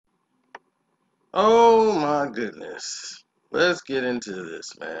Oh my goodness. Let's get into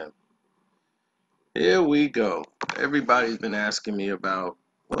this, man. Here we go. Everybody's been asking me about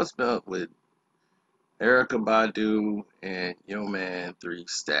what's up with Erykah Badu and Yo Man 3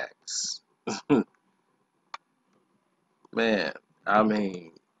 Stacks. Man, I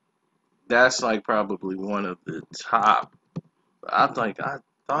mean, that's like probably one of the top. I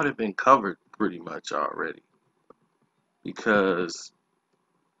thought it'd been covered pretty much already because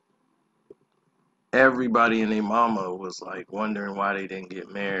everybody and their mama was like wondering why they didn't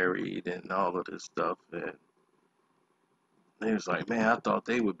get married and all of this stuff. And they was like, man, I thought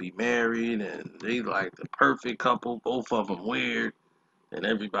they would be married and they like the perfect couple, both of them weird. And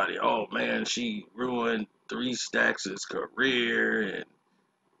everybody, oh man, she ruined 3 Stacks' career and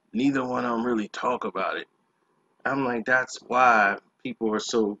neither one of them really talk about it. I'm like, that's why people are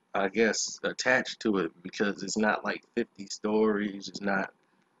so, I guess, attached to it because it's not like 50 stories. It's not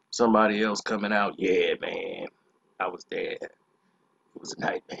somebody else coming out, yeah, man, I was there. It was a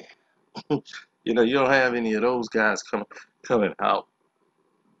nightmare. You don't have any of those guys coming out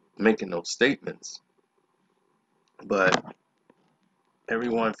making those statements. But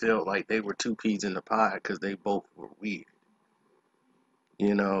everyone felt like they were two peas in the pod because they both were weird.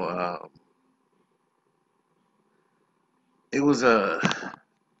 You know, it was a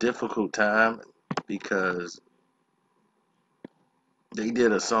difficult time because they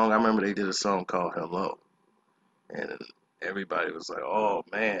did a song. I remember they did a song called Hello. And everybody was like, oh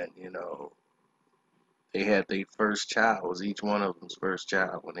man, they had their first child. It was each one of them's first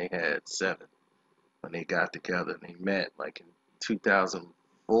child when they had 7, when they got together and they met like in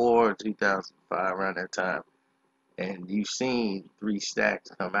 2004, 2005, around that time. And you've seen 3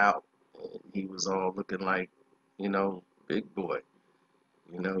 Stacks come out, and he was all looking like, big boy.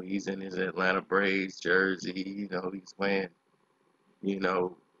 He's in his Atlanta Braves jersey. He's wearing, you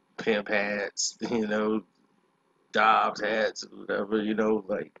know, pimp hats. Dobbs hats, whatever.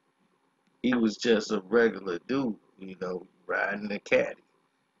 Like he was just a regular dude. Riding a caddy.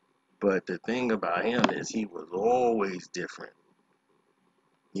 But the thing about him is he was always different.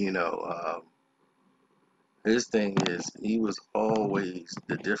 You know, his thing is he was always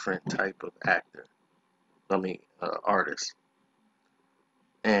the different type of actor. I mean, artist.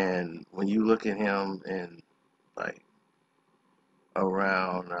 And when you look at him and like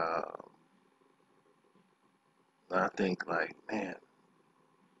around, I think like, man,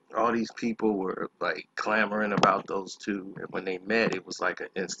 all these people were like clamoring about those two, and when they met, it was like an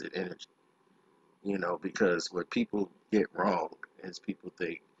instant energy. Because what people get wrong is people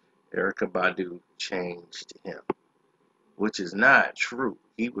think Erykah Badu changed him, which is not true.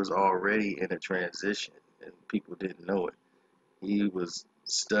 He was already in a transition, and people didn't know it. He was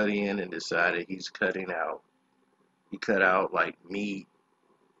studying and decided he's cutting out. He cut out like meat.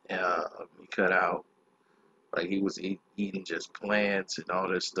 He cut out like he was eating just plants and all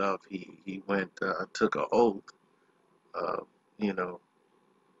this stuff. He went took an oath of you know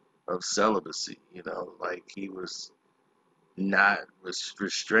of celibacy. Like he was not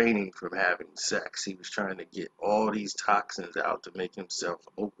restraining from having sex. He was trying to get all these toxins out to make himself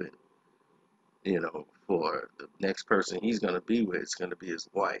open. For the next person he's gonna be with, it's gonna be his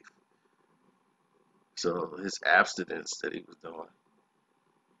wife. So his abstinence that he was doing,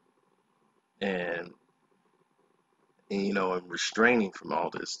 and and restraining from all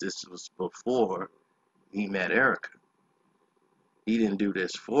this. This was before he met Erykah. He didn't do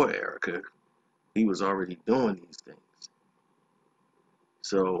this for Erykah. He was already doing these things.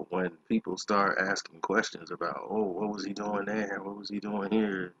 So when people start asking questions about, oh, what was he doing there? What was he doing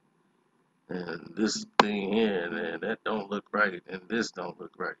here? And this thing here, and that don't look right, and this don't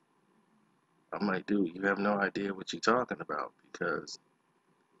look right. I'm like, dude, you have no idea what you're talking about because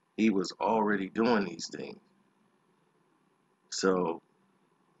he was already doing these things. So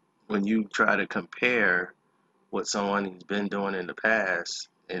when you try to compare what someone has been doing in the past,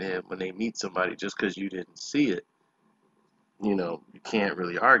 and then when they meet somebody, just because you didn't see it, you can't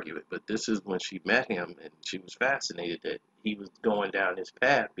really argue it. But this is when she met him, and she was fascinated that he was going down this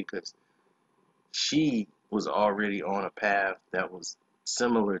path because she was already on a path that was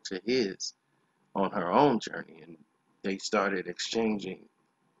similar to his on her own journey, and they started exchanging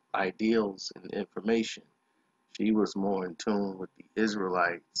ideals and information. She was more in tune with the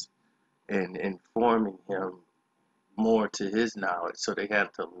Israelites and informing him more to his knowledge, so they had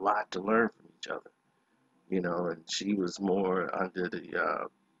a lot to learn from each other. And she was more under the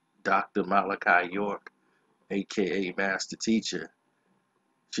Dr. Malachi York, aka Master Teacher.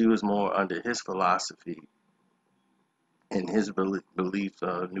 She was more under his philosophy and his belief,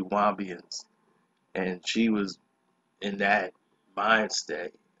 Nuwabians, and she was in that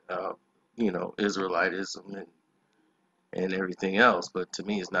mindset. Israelitism and everything else. But to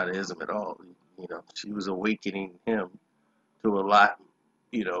me, it's not an ism at all. She was awakening him to a lot,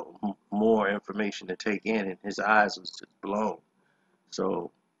 more information to take in, and his eyes was just blown.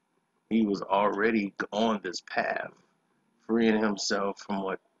 So he was already on this path, freeing himself from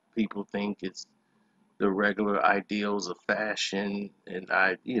what people think is the regular ideals of fashion, and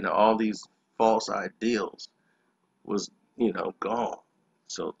all these false ideals was, gone.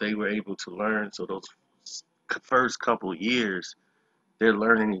 So they were able to learn. So those first couple years, they're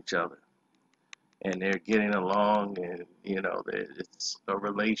learning each other and they're getting along, and it's a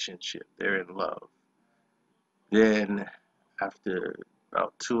relationship. They're in love. Then after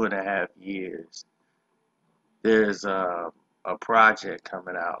about 2.5 years, there's a project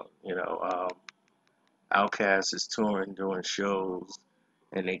coming out. Outkast is touring, doing shows,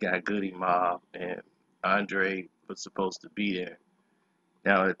 and they got Goody Mob, and Andre was supposed to be there.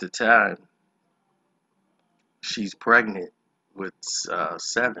 Now, at the time, she's pregnant with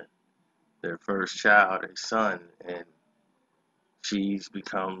Seven, their first child, a son, and she's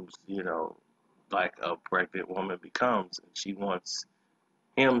becomes, like a pregnant woman becomes, and she wants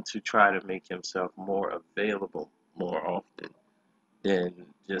him to try to make himself more available more often than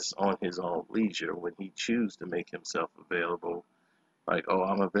just on his own leisure when he chooses to make himself available. Like, oh,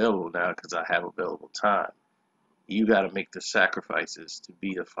 I'm available now because I have available time. You got to make the sacrifices to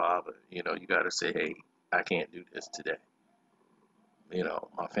be a father. You got to say, hey, I can't do this today.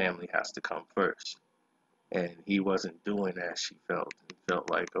 My family has to come first. And he wasn't doing as she felt. He felt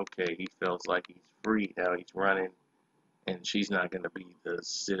like, okay, he feels like he's free now. He's running, and she's not going to be the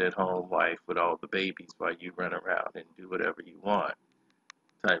sit-at-home wife with all the babies while you run around and do whatever you want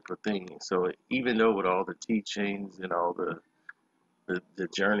type of thing. So even though with all the teachings and all the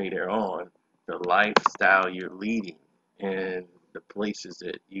journey they're on, the lifestyle you're leading, and the places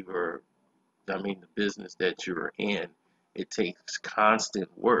that you are, the business that you're in, it takes constant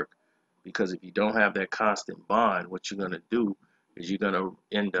work, because if you don't have that constant bond, what you're going to do is you're going to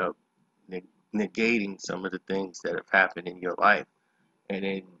end up negating some of the things that have happened in your life, and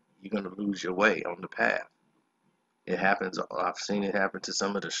then you're going to lose your way on the path. It happens. I've seen it happen to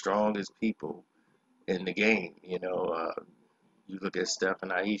some of the strongest people in the game. You look at Steph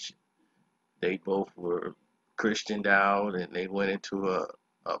and Aisha. They both were Christianed out, and they went into a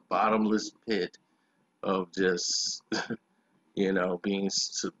bottomless pit of just being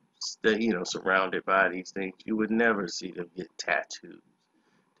surrounded by these things. You would never see them get tattoos.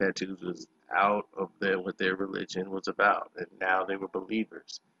 Tattoos was out of what their religion was about, and now they were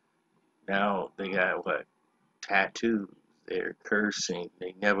believers. Now they got what? Tattoos. They're cursing.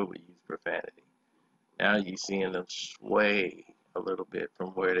 They never would use profanity. Now you're seeing them sway a little bit from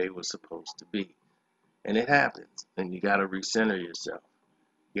where they were supposed to be. And it happens. And you got to recenter yourself.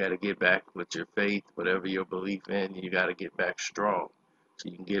 You got to get back with your faith, whatever your belief in, you got to get back strong so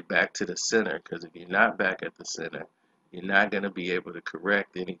you can get back to the center. Because if you're not back at the center, you're not going to be able to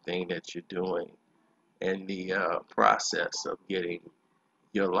correct anything that you're doing in the process of getting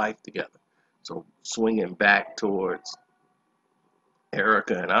your life together. So swinging back towards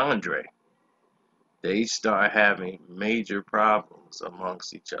Erykah and Andre, they start having major problems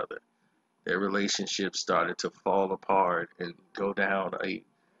amongst each other. Their relationship started to fall apart and go down a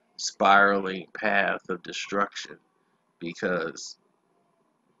spiraling path of destruction because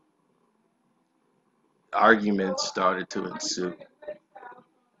arguments started to ensue.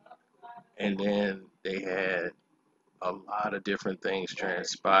 And then they had a lot of different things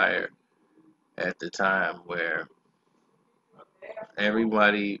transpire at the time where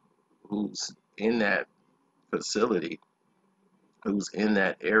everybody who's in that facility, who's in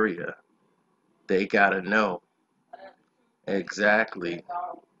that area, they got to know exactly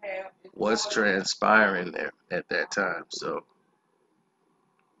what's transpiring there at that time. So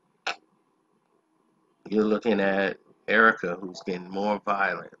you're looking at Erykah, who's getting more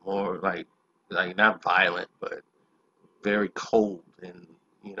violent, more like not violent, but very cold and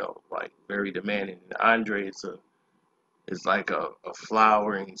like very demanding. And Andre is like a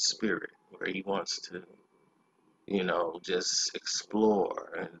flowering spirit where he wants to just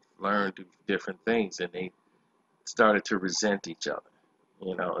explore and learn different things, and they started to resent each other,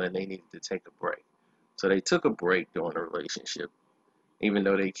 and they needed to take a break. So they took a break during the relationship, even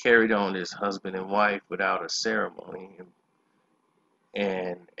though they carried on as husband and wife without a ceremony.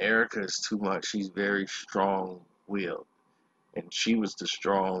 And Erykah is too much. She's very strong-willed, and she was the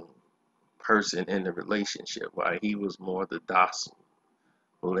strong person in the relationship, while he was more the docile,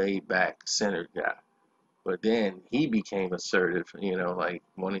 laid-back, centered guy. But then he became assertive, like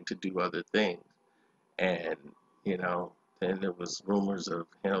wanting to do other things. And, and there was rumors of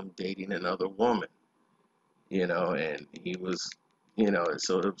him dating another woman, and he was,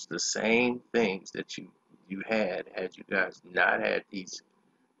 so it was the same things that you had you guys not had these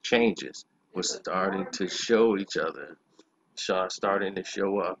changes was starting to show each other, starting to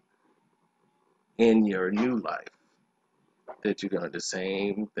show up in your new life, that you're going to the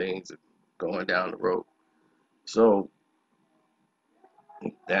same things going down the road. So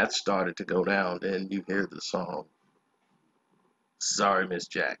that started to go down. Then you hear the song Sorry Miss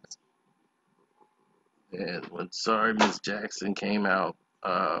Jackson. And when Sorry Miss Jackson came out,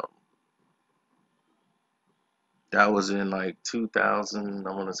 that was in like 2000,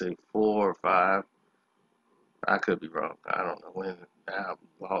 I want to say 4 or 5. I could be wrong. I don't know when. I'm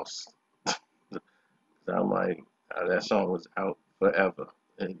lost. I'm like, that song was out forever.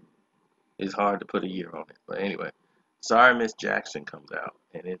 And it's hard to put a year on it. But anyway, Sorry Miss Jackson comes out.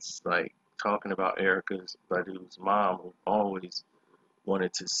 And it's like talking about Erykah Badu's mom, who always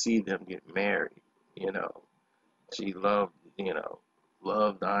wanted to see them get married. You know, she loved,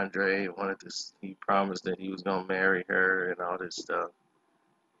 loved Andre. He promised that he was gonna marry her and all this stuff.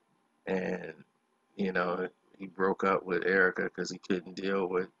 And you know, he broke up with Erykah because he couldn't deal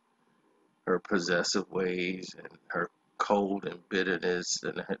with her possessive ways and her cold and bitterness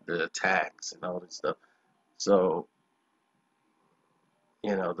and the attacks and all this stuff. So,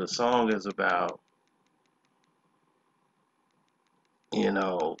 the song is about, you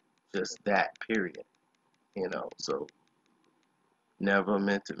know, just that period, so never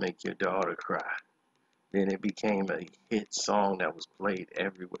meant to make your daughter cry. Then it became a hit song that was played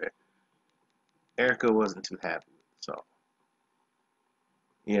everywhere. Erica wasn't too happy with the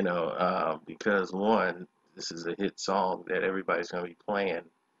song, because one, this is a hit song that everybody's going to be playing,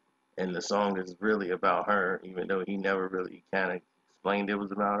 and the song is really about her, even though he never really kind of explained it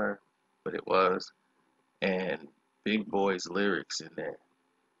was about her, but it was. And Big Boy's lyrics in there.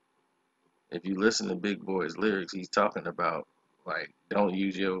 If you listen to Big Boy's lyrics, he's talking about, like, don't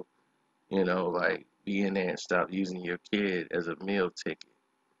use your, like, be in there and stop using your kid as a meal ticket.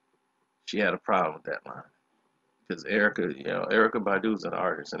 She had a problem with that line. Because Erykah Badu's an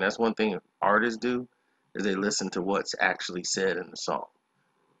artist, and that's one thing artists do, is they listen to what's actually said in the song.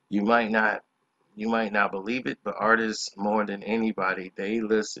 You might not you might not believe it, but artists more than anybody, they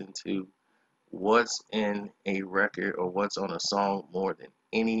listen to what's in a record or what's on a song more than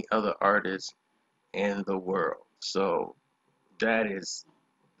any other artist in the world. So that is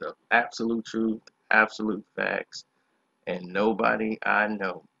the absolute truth, absolute facts, and nobody I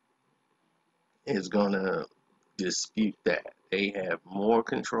know is gonna dispute that. They have more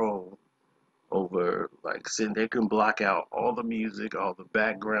control over, like, sitting, they can block out all the music, all the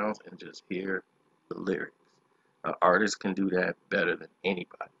backgrounds, and just hear the lyrics. An artist can do that better than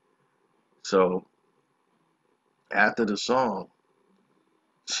anybody. So after the song,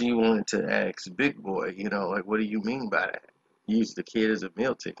 she wanted to ask Big Boy, like, what do you mean by that? Use the kid as a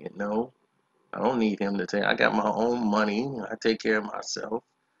meal ticket. No, I don't need him to take. I got my own money. I take care of myself.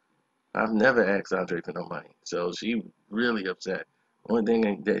 I've never asked Andre for no money. So she really upset. Only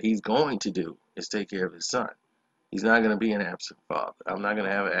thing that he's going to do is take care of his son. He's not going to be an absent father. I'm not going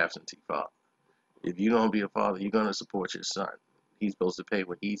to have an absentee father. If you're going to be a father, you're going to support your son. He's supposed to pay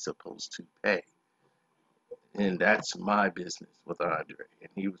what he's supposed to pay. And that's my business with Andre. And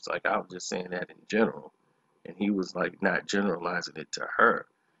he was like, I was just saying that in general. And he was like, not generalizing it to her.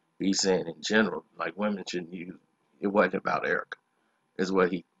 He's saying in general, like, women shouldn't use, it wasn't about Erica, is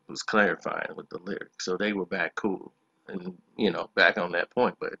what he was clarifying with the lyrics. So they were back cool and, back on that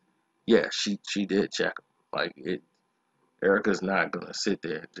point. But yeah, she did check him. Like, Erica's not going to sit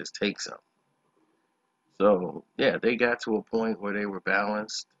there and just take something. So yeah, they got to a point where they were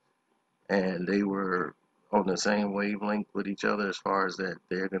balanced and they were on the same wavelength with each other as far as that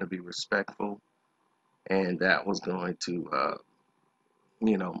they're going to be respectful, and that was going to,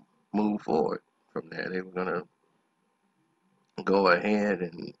 you know, move forward from there. They were going to go ahead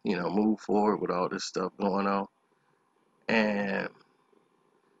and, move forward with all this stuff going on. And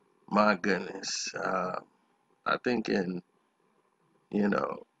my goodness, I think you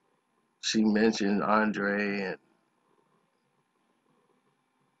know, she mentioned Andre and,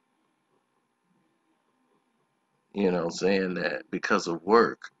 saying that because of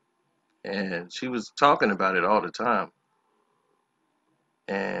work. And she was talking about it all the time.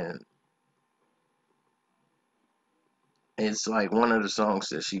 And it's like one of the songs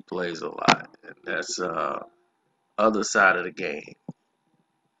that she plays a lot. And that's Other Side of the Game.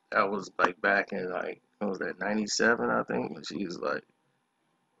 That was like back in, like, what was that, 97, I think, when she was like,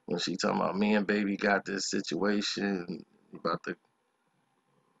 when she talking about me and baby got this situation about the,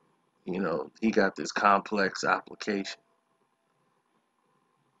 he got this complex application.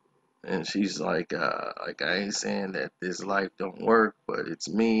 And she's like I ain't saying that this life don't work, but it's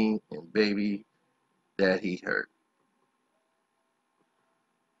me and baby that he hurt.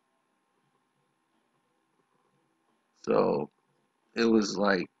 So it was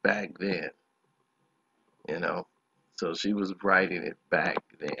like back then, you know. So she was writing it back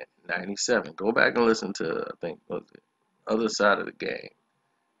then, 97. Go back and listen to, I think, was it Other Side of the Game.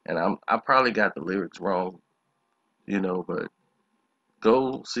 And I probably got the lyrics wrong, but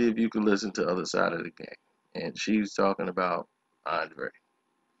go see if you can listen to Other Side of the Game. And she's talking about Andre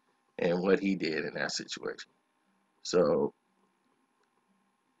and what he did in that situation. So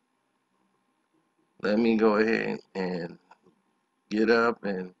let me go ahead and get up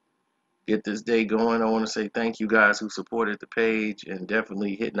and get this day going. I want to say thank you guys who supported the page and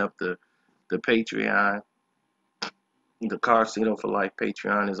definitely hitting up the Patreon. The Carcino for Life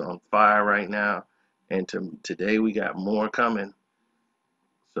Patreon is on fire right now. And today we got more coming.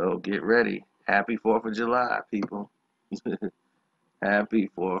 So get ready. Happy 4th of July, people.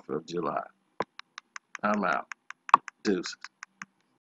 Happy 4th of July. I'm out. Deuces.